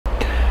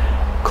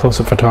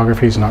Close-up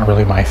photography is not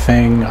really my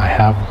thing. I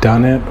have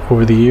done it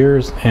over the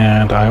years,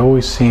 and I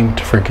always seem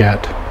to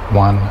forget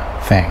one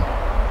thing.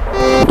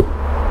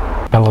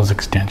 Bellows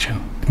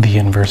extension, the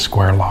inverse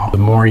square law. The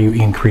more you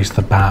increase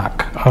the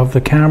back of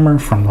the camera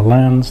from the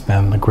lens,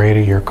 then the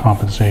greater your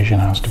compensation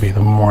has to be.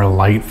 The more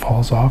light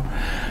falls off,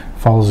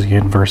 follows the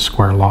inverse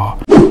square law.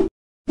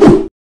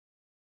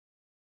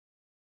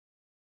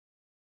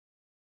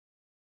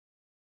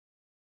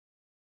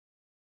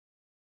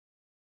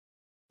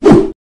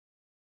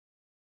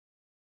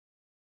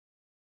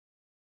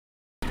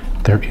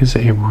 There is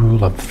a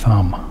rule of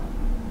thumb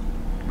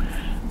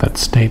that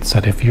states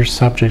that if your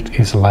subject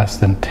is less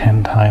than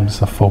 10 times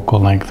the focal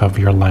length of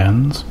your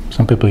lens,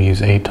 some people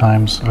use 8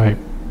 times, I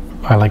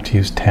like to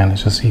use 10,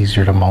 it's just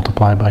easier to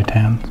multiply by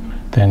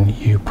 10, then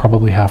you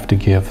probably have to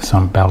give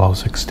some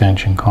bellows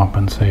extension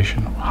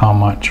compensation. How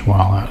much?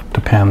 Well, it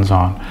depends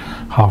on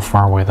how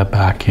far away the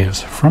back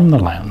is from the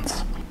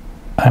lens.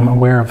 I'm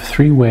aware of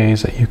 3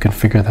 ways that you can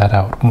figure that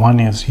out.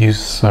 One is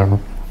use the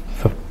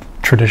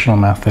traditional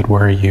method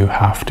where you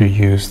have to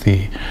use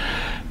the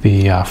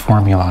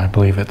formula. I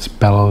believe it's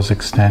bellows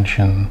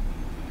extension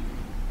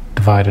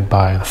divided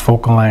by the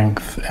focal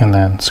length and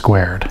then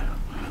squared.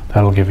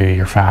 That'll give you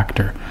your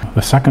factor.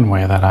 The second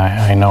way that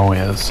I know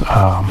is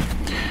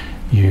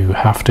you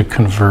have to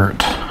convert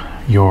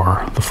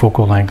the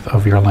focal length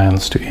of your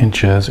lens to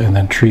inches and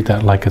then treat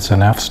that like it's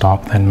an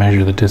f-stop, then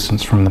measure the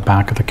distance from the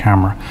back of the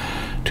camera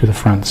to the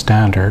front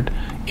standard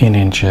in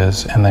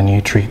inches, and then you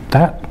treat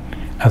that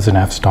as an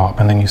f-stop,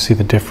 and then you see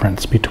the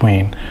difference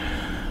between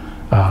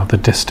the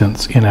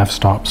distance in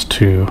f-stops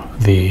to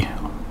the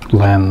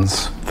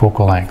lens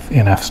focal length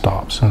in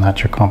f-stops, and that's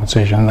your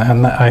compensation.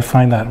 And I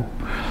find that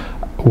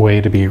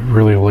way to be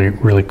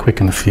really quick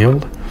in the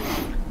field.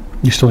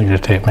 You still need to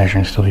tape measure,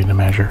 and you still need to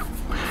measure.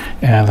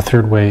 And the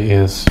third way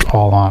is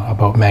all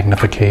about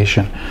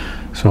magnification.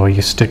 So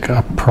you stick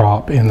a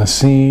prop in the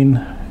scene,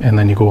 and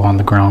then you go on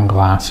the ground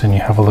glass, and you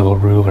have a little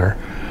ruler,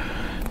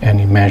 and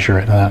you measure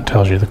it, and that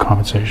tells you the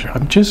compensation.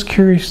 I'm just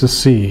curious to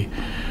see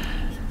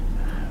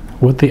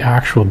what the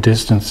actual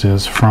distance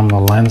is from the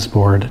lens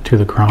board to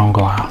the ground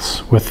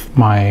glass with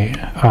my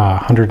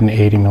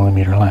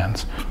 180mm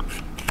lens.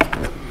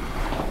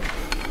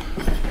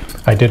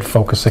 I did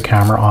focus the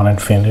camera on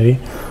infinity.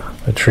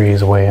 The tree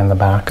is way in the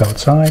back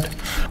outside.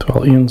 So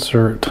I'll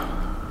insert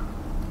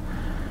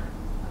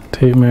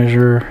tape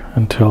measure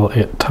until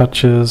it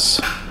touches,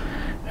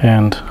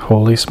 and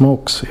holy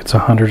smokes, it's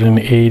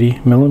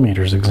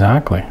 180mm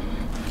exactly.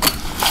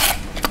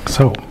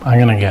 So I'm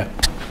gonna get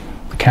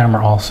the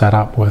camera all set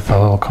up with a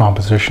little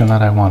composition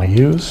that I want to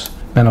use.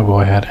 Then I'll go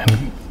ahead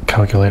and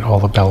calculate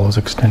all the bellows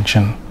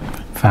extension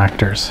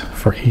factors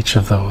for each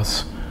of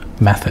those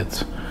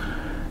methods.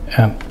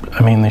 And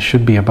I mean, they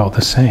should be about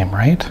the same,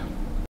 right?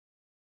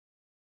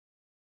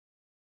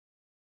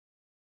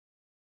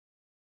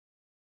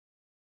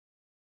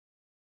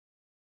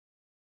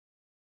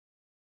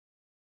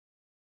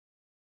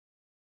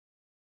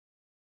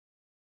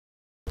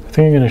 I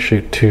think I'm going to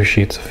shoot 2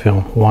 sheets of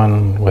film,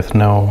 one with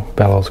no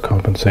bellows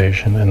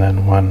compensation, and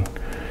then one,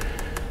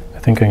 I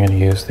think I'm going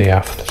to use the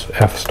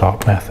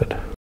f-stop method.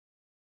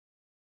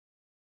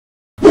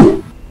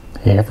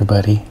 Hey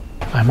everybody,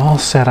 I'm all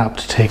set up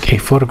to take a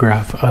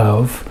photograph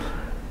of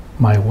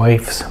my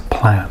wife's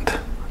plant.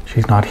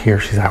 She's not here,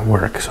 she's at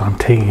work, so I'm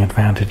taking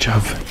advantage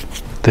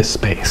of this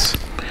space.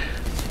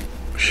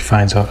 She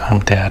finds out I'm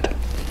dead.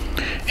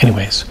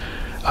 Anyways,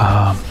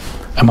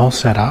 I'm all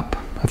set up.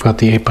 I've got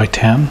the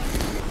 8x10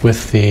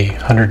 with the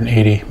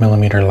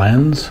 180mm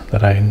lens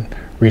that I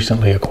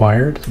recently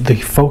acquired. The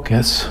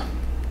focus,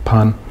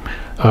 pun,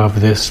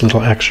 of this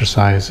little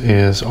exercise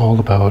is all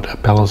about a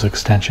bellows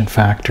extension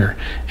factor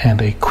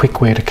and a quick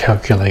way to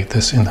calculate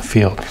this in the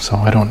field. So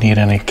I don't need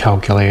any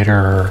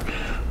calculator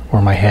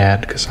or my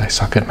head because I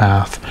suck at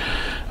math.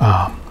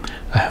 I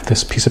have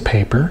this piece of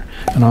paper,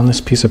 and on this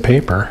piece of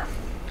paper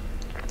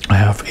I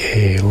have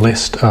a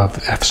list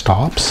of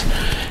f-stops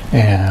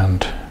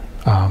and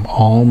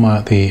all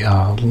the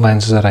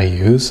lenses that I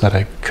use that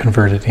I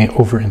converted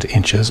over into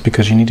inches,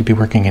 because you need to be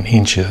working in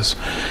inches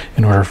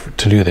in order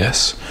to do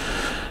this,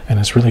 and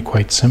it's really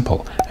quite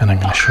simple, and I'm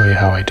going to show you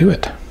how I do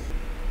it.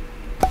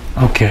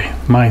 Okay,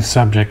 my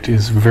subject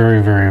is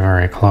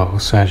very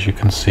close. As you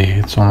can see,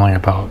 it's only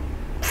about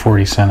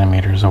 40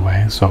 centimeters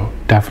away, so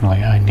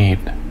definitely I need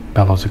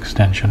bellows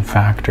extension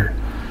factor.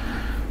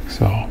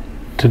 So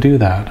to do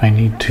that, I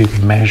need to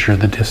measure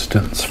the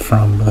distance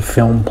from the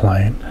film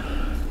plane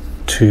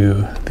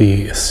to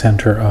the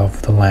center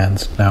of the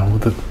lens. Now,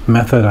 the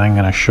method I'm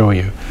going to show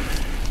you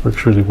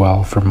works really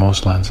well for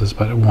most lenses,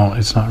 but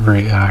it's not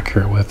very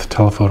accurate with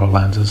telephoto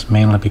lenses,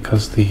 mainly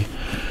because the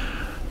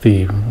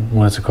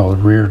what is it called,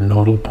 rear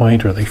nodal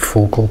point, or the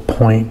focal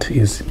point,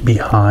 is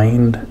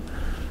behind,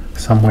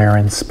 somewhere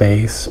in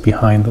space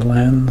behind the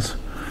lens.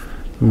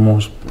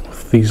 Most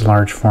of these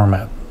large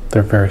format,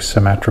 they're very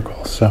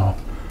symmetrical, so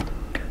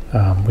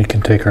we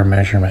can take our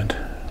measurement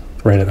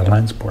right at the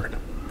lens board.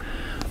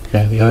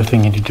 Okay, the other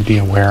thing you need to be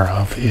aware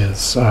of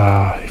is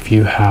if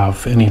you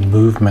have any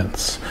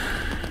movements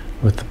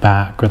with the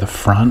back or the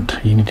front.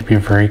 You need to be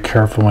very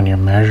careful when you're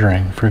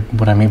measuring. For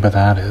what I mean by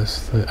that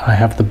is that I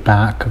have the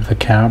back of the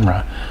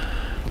camera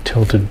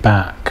tilted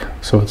back,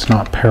 so it's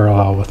not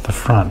parallel with the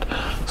front.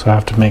 So I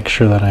have to make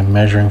sure that I'm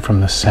measuring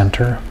from the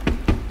center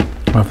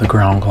of the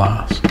ground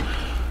glass,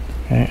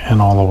 okay,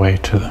 and all the way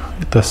to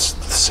the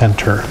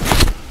center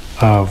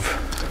of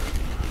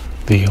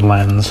the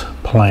lens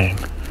plane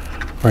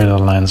or the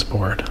lens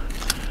board,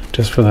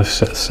 just for the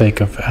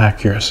sake of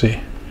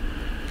accuracy.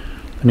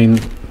 I mean,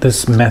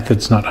 this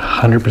method's not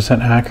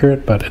 100%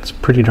 accurate, but it's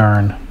pretty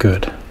darn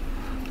good,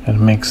 and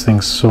it makes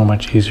things so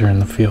much easier in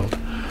the field.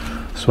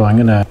 So I'm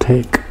gonna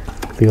take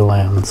the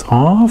lens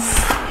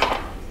off,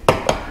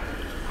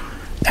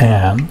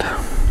 and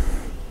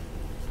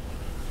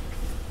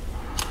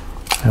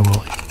I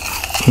will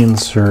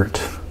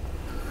insert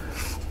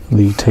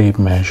the tape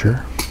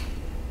measure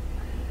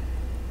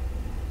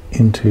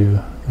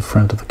into the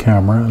front of the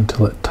camera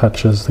until it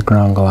touches the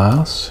ground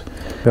glass.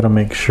 Gotta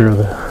make sure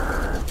the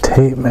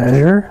tape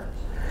measure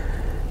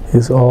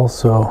is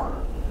also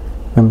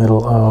the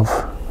middle of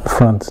the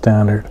front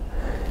standard,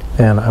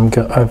 and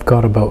I've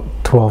got about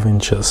 12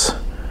 inches.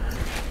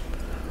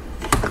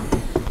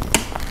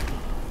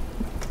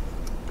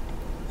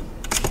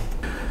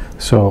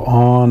 So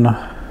on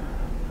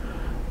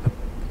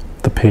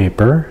the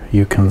paper,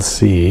 you can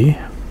see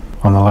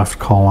on the left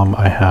column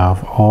I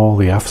have all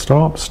the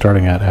f-stops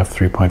starting at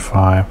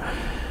f3.5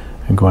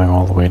 and going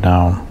all the way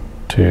down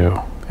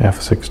to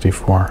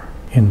f64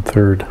 in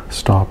third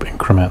stop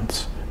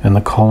increments. And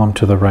the column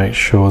to the right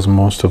shows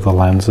most of the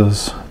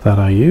lenses that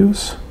I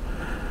use.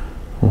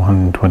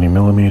 120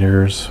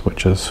 millimeters,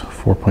 which is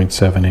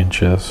 4.7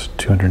 inches,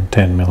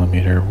 210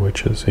 millimeter,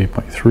 which is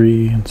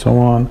 8.3, and so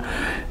on.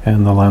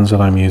 And the lens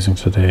that I'm using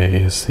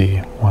today is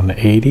the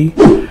 180,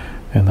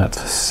 and that's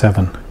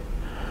 7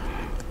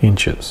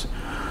 inches.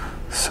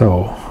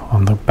 So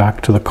on the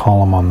back to the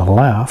column on the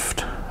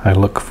left, I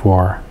look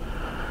for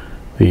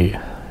the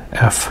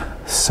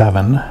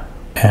f7,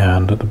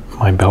 and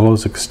my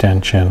bellows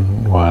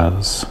extension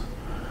was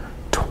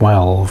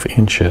 12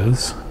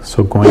 inches.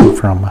 So going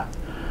from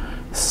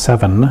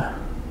f7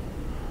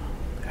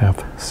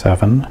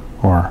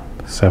 or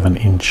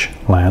 7-inch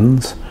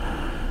lens,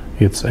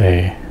 it's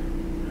a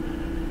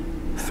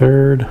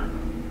third,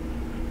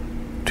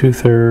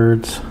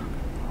 2/3,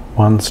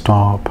 1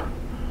 stop,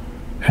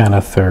 and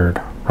a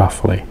third,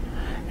 roughly.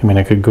 I mean,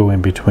 I could go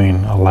in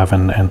between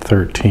 11 and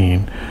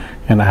 13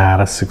 and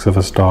add a 1/6 of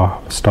a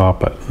stop,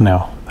 but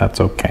no, that's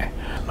okay.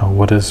 Now,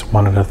 what is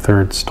 1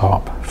 1/3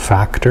 stop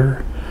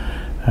factor?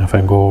 And if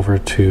I go over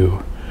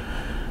to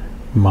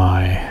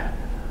my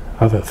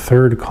other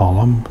third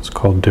column, it's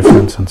called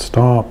difference in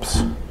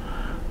stops.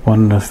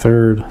 1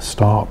 1/3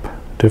 stop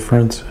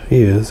difference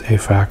is a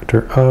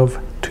factor of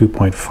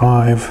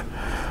 2.5.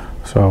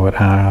 So I would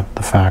add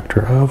the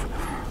factor of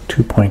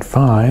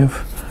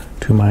 2.5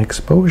 to my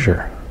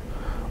exposure.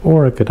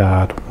 Or I could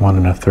add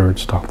 1 1/3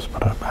 stops,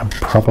 but I'm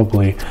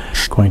probably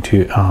going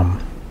to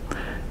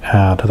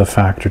add the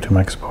factor to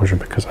my exposure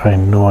because I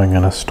know I'm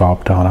going to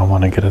stop down. I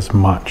want to get as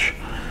much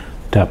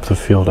depth of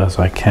field as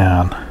I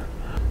can.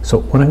 So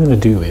what I'm going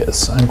to do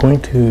is I'm going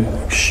to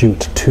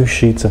shoot 2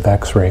 sheets of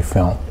X-ray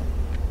film.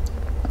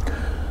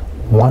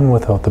 One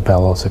without the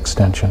bellows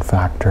extension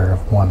factor of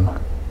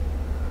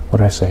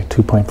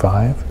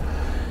 2.5,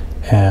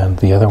 and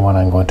the other one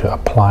I'm going to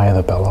apply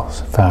the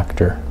bellows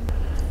factor.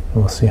 And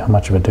we'll see how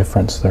much of a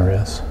difference there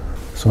is.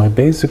 So my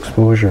base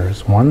exposure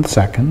is 1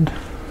 second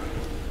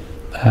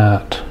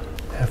at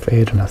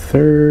f8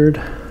 1/3,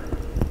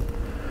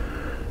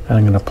 and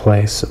I'm going to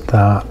place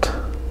that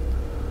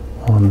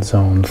on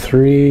zone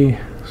 3,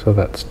 so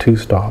that's 2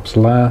 stops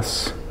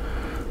less,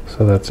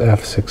 so that's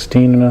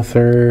f16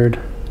 1/3,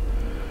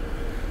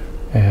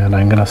 and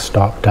I'm going to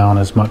stop down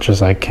as much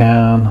as I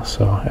can,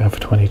 so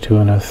f22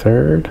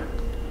 1/3,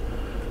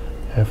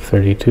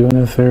 f32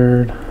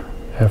 1/3,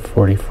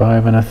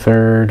 f45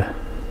 1/3,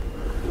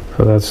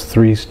 so that's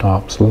 3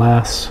 stops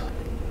less.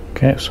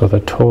 Okay, so the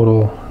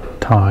total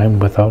time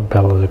without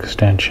bellows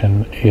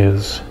extension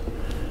is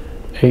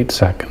 8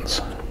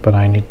 seconds, but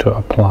I need to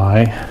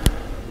apply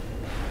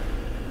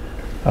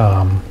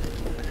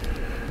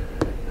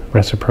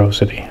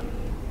reciprocity.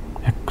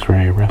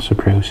 X-ray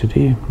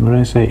reciprocity. What did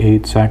I say?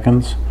 8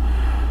 seconds.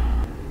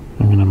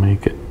 I'm going to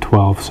make it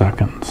 12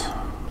 seconds.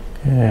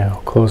 Yeah,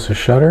 I'll close the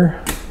shutter,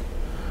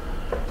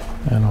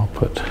 and I'll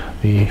put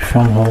the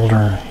film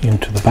holder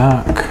into the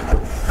back.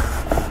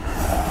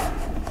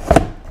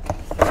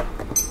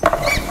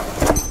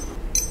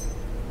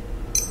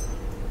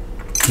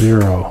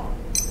 Zero.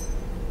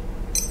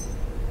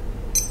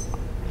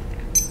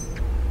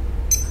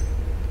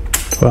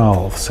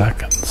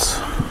 Seconds.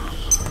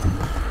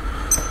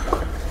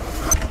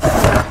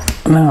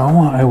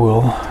 Now I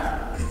will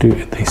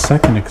do the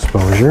second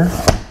exposure,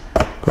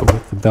 but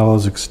with the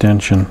bellows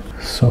extension.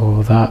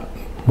 So that,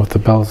 with the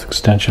bellows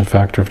extension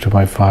factor of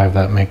 2.5,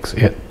 that makes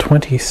it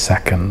 20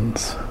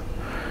 seconds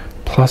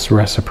plus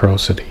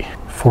reciprocity.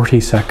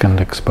 40-second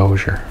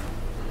exposure.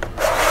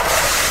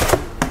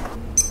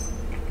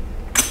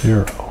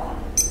 0.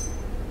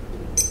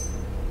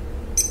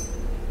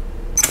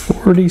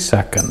 40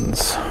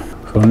 seconds.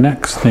 So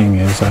next thing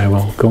is I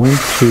will go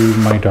into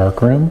my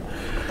darkroom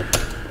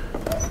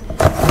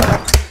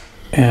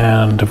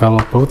and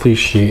develop both these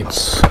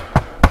sheets.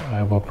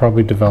 I will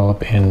probably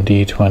develop in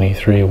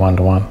D23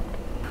 1:1.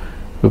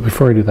 But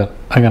before I do that,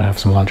 I gotta have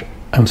some lunch.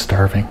 I'm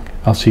starving.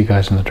 I'll see you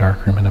guys in the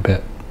darkroom in a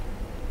bit.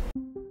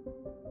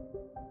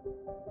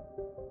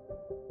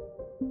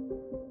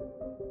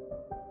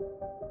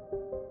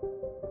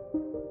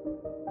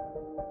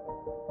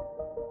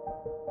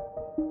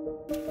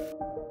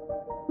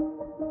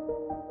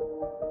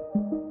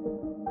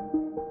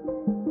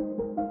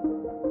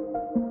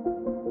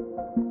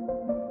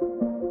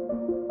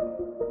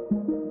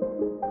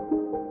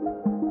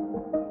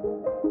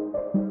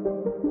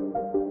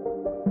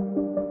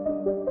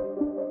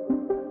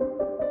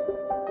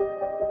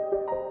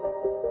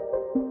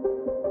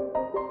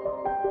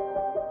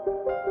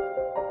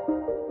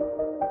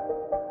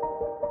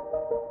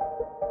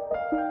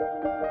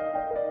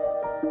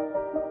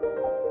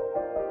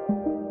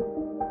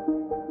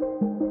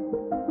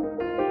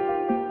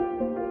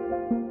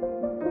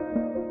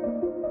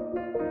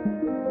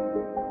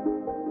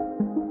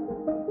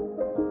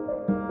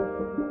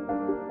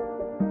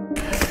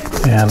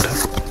 And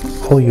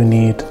all you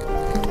need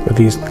are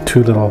these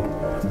two little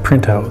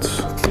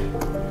printouts.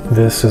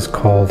 This is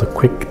called a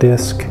quick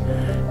disc,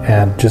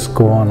 and just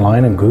go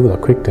online and Google a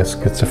quick disc.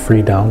 It's a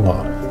free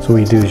download. So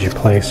what you do is you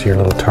place your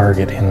little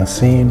target in the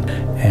scene,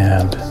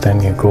 and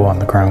then you go on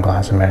the ground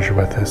glass and measure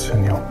with this,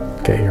 and you'll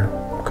get your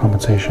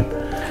compensation.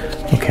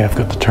 Okay, I've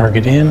got the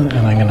target in,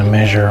 and I'm going to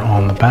measure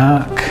on the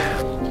back.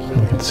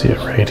 We can see it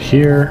right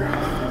here.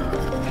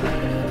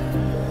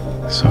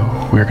 So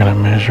we're going to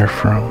measure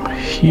from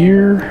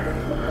here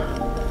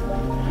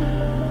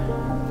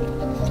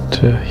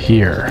to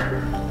here.